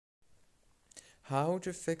How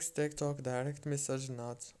to fix TikTok direct message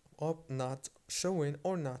not showing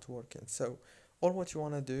or not working. So all what you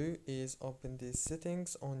want to do is open the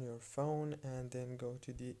settings on your phone and then go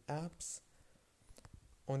to the apps.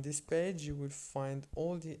 On this page you will find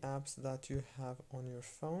all the apps that you have on your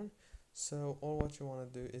phone. So all what you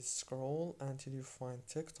want to do is scroll until you find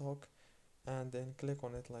TikTok and then click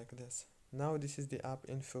on it like this. Now this is the app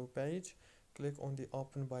info page. Click on the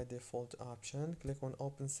open by default option, click on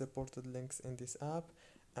open supported links in this app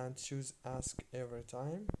and choose ask every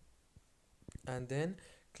time, and then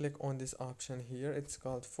click on this option here. It's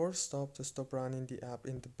called force stop to stop running the app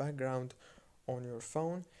in the background on your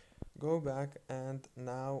phone. Go back and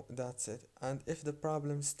now that's it. And if the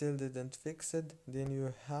problem still didn't fix it, then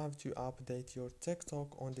you have to update your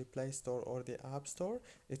TikTok on the Play Store or the App Store.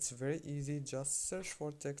 It's very easy, just search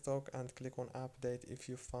for TikTok and click on update if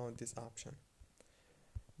you found this option.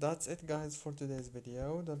 That's it guys for today's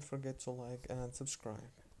video. Don't forget to like and subscribe.